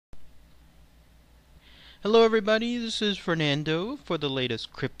Hello everybody, this is Fernando for the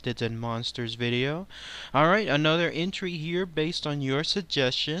latest Cryptids and Monsters video. Alright, another entry here based on your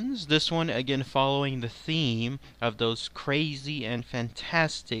suggestions. This one again following the theme of those crazy and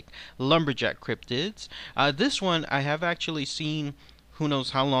fantastic lumberjack cryptids. This one I have actually seen who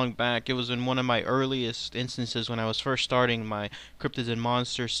knows how long back. It was in one of my earliest instances when I was first starting my Cryptids and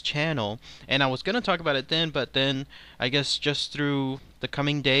Monsters channel, and I was going to talk about it then, but then I guess just through the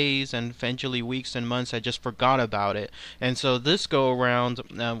coming days and eventually weeks and months I just forgot about it. And so this go around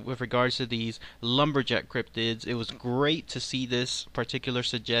with regards to these lumberjack cryptids, it was great to see this particular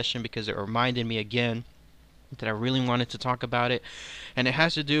suggestion because it reminded me again that I really wanted to talk about it, and it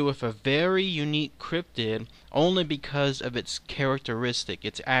has to do with a very unique cryptid only because of its characteristic,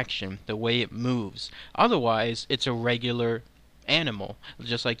 its action, the way it moves. Otherwise, it's a regular animal,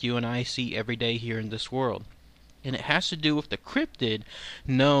 just like you and I see every day here in this world. And it has to do with the cryptid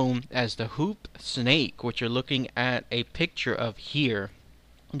known as the hoop snake, which you're looking at a picture of here.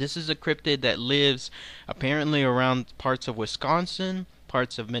 This is a cryptid that lives apparently around parts of Wisconsin,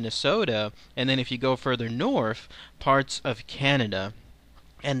 parts of Minnesota, and then if you go further north, parts of Canada.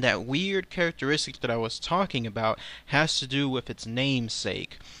 And that weird characteristic that I was talking about has to do with its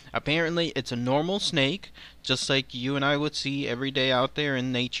namesake. Apparently, it's a normal snake, just like you and I would see every day out there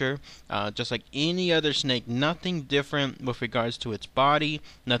in nature, just like any other snake. Nothing different with regards to its body,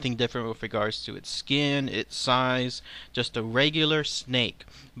 nothing different with regards to its skin, its size, just a regular snake.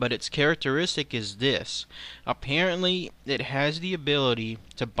 But its characteristic is this. Apparently, it has the ability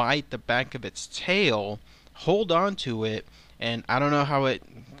to bite the back of its tail, hold on to it, and I don't know how it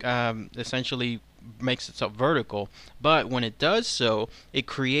essentially makes itself vertical, but when it does so, it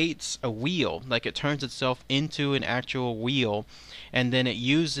creates a wheel, like it turns itself into an actual wheel, and then it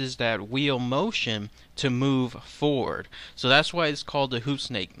uses that wheel motion to move forward. So that's why it's called a hoop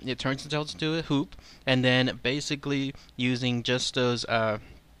snake. It turns itself into a hoop, and then basically using just those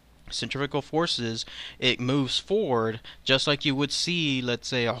centrifugal forces, it moves forward just like you would see, let's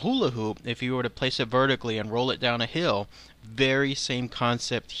say, a hula hoop if you were to place it vertically and roll it down a hill. Very same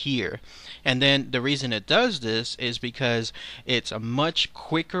concept here. And then the reason it does this is because it's a much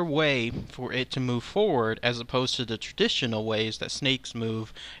quicker way for it to move forward as opposed to the traditional ways that snakes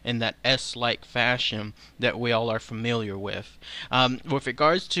move in that S-like fashion that we all are familiar with. With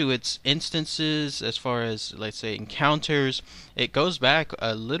regards to its instances, as far as, let's say, encounters, it goes back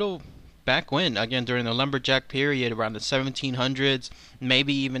a little back when, again, during the lumberjack period around the 1700s,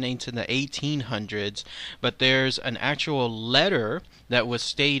 maybe even into the 1800s. But there's an actual letter that was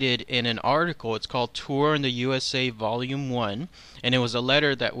stated in an article. It's called Tour in the USA Volume 1, and it was a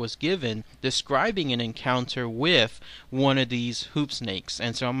letter that was given describing an encounter with one of these hoop snakes.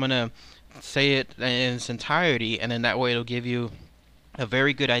 And so I'm going to say it in its entirety, and then that way it'll give you a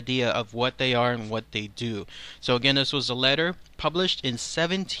very good idea of what they are and what they do. So again, this was a letter published in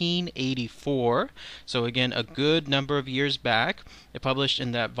 1784. So again, a good number of years back. It published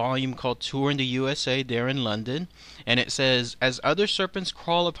in that volume called Tour in the USA there in London. And it says, "As other serpents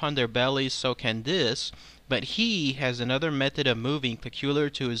crawl upon their bellies, so can this. But he has another method of moving peculiar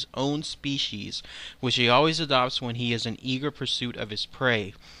to his own species, which he always adopts when he is in eager pursuit of his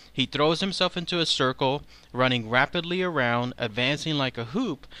prey. He throws himself into a circle, running rapidly around, advancing like a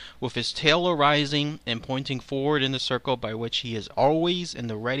hoop, with his tail arising and pointing forward in the circle by which he is always in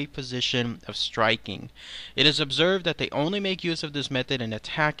the ready position of striking. It is observed that they only make use of this method in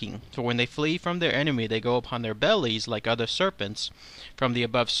attacking, for when they flee from their enemy they go upon their bellies like other serpents. From the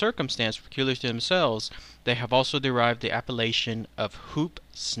above circumstance peculiar to themselves, they have also derived the appellation of hoop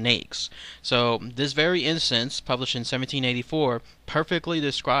snakes." So this very instance, published in 1784, perfectly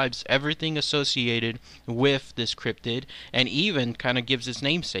describes everything associated with this cryptid, and even kind of gives its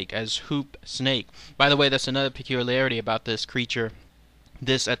namesake as hoop snake. By the way, that's another peculiarity about this creature.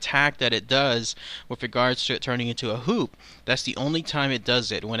 This attack that it does with regards to it turning into a hoop, that's the only time it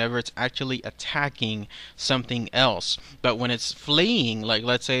does it, whenever it's actually attacking something else. But when it's fleeing, like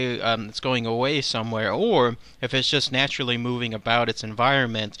let's say it's going away somewhere, or if it's just naturally moving about its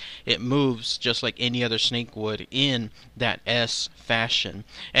environment, it moves just like any other snake would in that S fashion.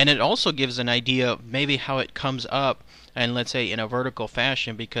 And it also gives an idea of maybe how it comes up, and let's say in a vertical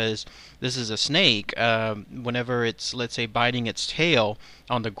fashion, because this is a snake. Whenever it's, let's say, biting its tail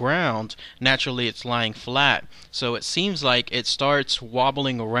on the ground, naturally it's lying flat, so it seems like it starts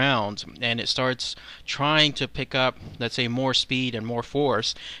wobbling around and it starts trying to pick up, let's say, more speed and more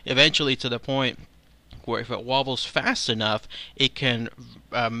force, eventually to the point where if it wobbles fast enough, it can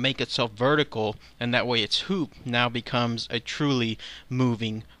make itself vertical, and that way its hoop now becomes a truly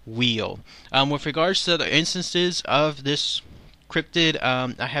moving wheel. With regards to other instances of this cryptid.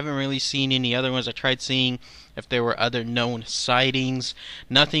 I haven't really seen any other ones. I tried seeing if there were other known sightings.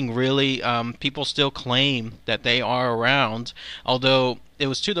 Nothing really. People still claim that they are around, although it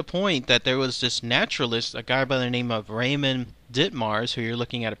was to the point that there was this naturalist, a guy by the name of Raymond Ditmars, who you're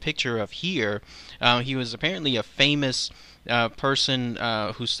looking at a picture of here. He was apparently a famous person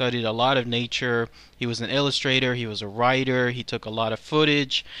who studied a lot of nature. He was an illustrator, he was a writer, he took a lot of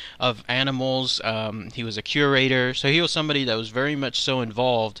footage of animals, he was a curator, so he was somebody that was very much so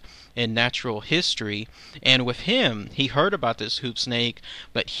involved in natural history. And with him, he heard about this hoop snake,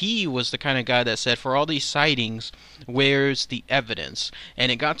 but he was the kind of guy that said, for all these sightings, where's the evidence?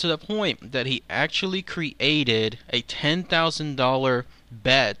 And it got to the point that he actually created a $10,000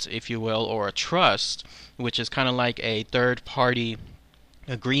 bet, if you will, or a trust, which is kind of like a third-party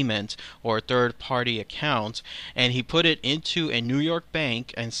agreement or a third-party account, and he put it into a New York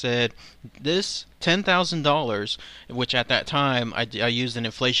bank and said, this $10,000, which at that time I used an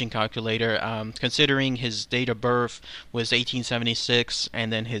inflation calculator, considering his date of birth was 1876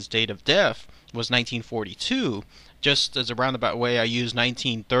 and then his date of death was 1942. Just as a roundabout way, I used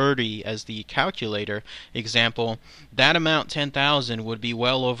 1930 as the calculator example. That amount, 10,000, would be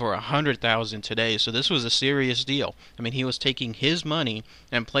well over 100,000 today. So this was a serious deal. I mean, he was taking his money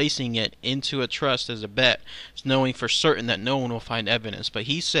and placing it into a trust as a bet, knowing for certain that no one will find evidence. But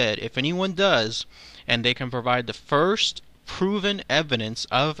he said, if anyone does, and they can provide the first proven evidence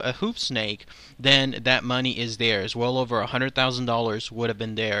of a hoop snake, then that money is theirs. Well over $100,000 would have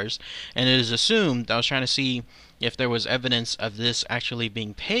been theirs. And it is assumed, I was trying to see if there was evidence of this actually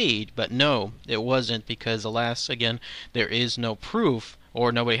being paid, but no, it wasn't, because alas, again, there is no proof,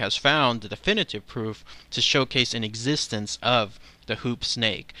 or nobody has found the definitive proof to showcase an existence of the hoop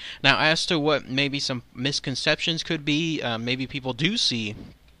snake. Now, as to what maybe some misconceptions could be, maybe people do see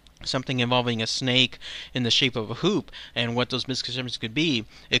something involving a snake in the shape of a hoop, and what those misconceptions could be.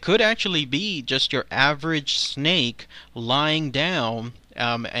 It could actually be just your average snake lying down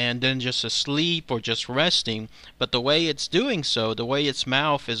and then just asleep or just resting, but the way it's doing so, the way its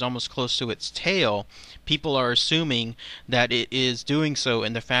mouth is almost close to its tail, people are assuming that it is doing so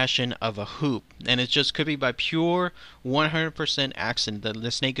in the fashion of a hoop, and it just could be by pure 100% accident.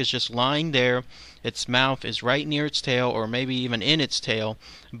 The snake is just lying there, its mouth is right near its tail, or maybe even in its tail,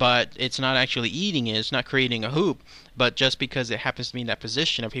 but it's not actually eating it, it's not creating a hoop, but just because it happens to be in that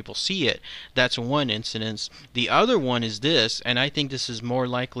position and people see it, that's one incidence. The other one is this, and I think this is more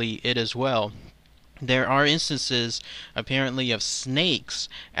likely it as well. There are instances, apparently, of snakes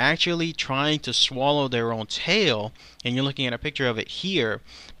actually trying to swallow their own tail, and you're looking at a picture of it here,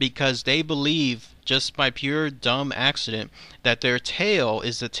 because they believe, just by pure dumb accident, that their tail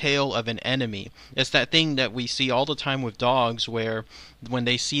is the tail of an enemy. It's that thing that we see all the time with dogs, where when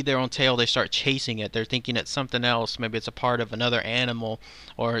they see their own tail, they start chasing it. They're thinking it's something else. Maybe it's a part of another animal,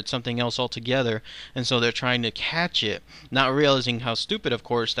 or it's something else altogether, and so they're trying to catch it, not realizing how stupid, of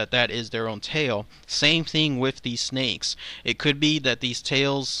course, that that is their own tail. Same thing with these snakes. It could be that these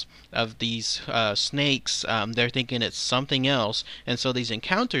tails of these snakes, they're thinking it's something else, and so these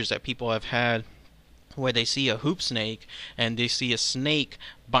encounters that people have had where they see a hoop snake and they see a snake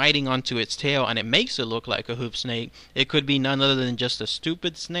biting onto its tail and it makes it look like a hoop snake, it could be none other than just a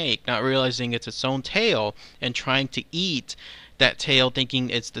stupid snake not realizing it's its own tail and trying to eat that tail, thinking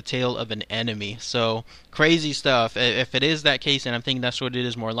it's the tail of an enemy. So crazy stuff. If it is that case, and I'm thinking that's what it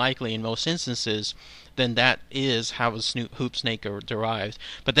is more likely in most instances, then that is how a hoop snake are derived.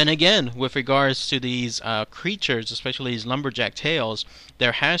 But then again, with regards to these creatures, especially these lumberjack tails,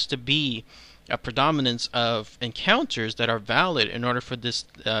 there has to be a predominance of encounters that are valid in order for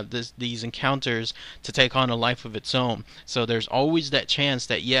these encounters to take on a life of its own. So there's always that chance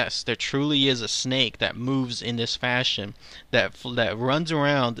that yes, there truly is a snake that moves in this fashion, that runs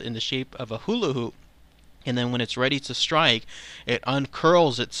around in the shape of a hula hoop, and then when it's ready to strike, it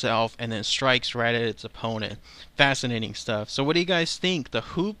uncurls itself and then strikes right at its opponent. Fascinating stuff. So what do you guys think? The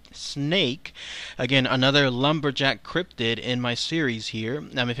hoop snake, again, another lumberjack cryptid in my series here.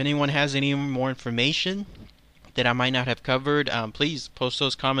 If anyone has any more information that I might not have covered, please post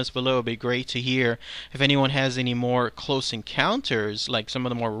those comments below. It'd be great to hear. If anyone has any more close encounters, like some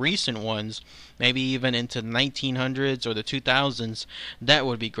of the more recent ones, maybe even into the 1900s or the 2000s, that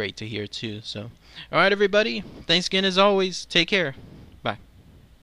would be great to hear too. So, alright everybody, thanks again as always. Take care.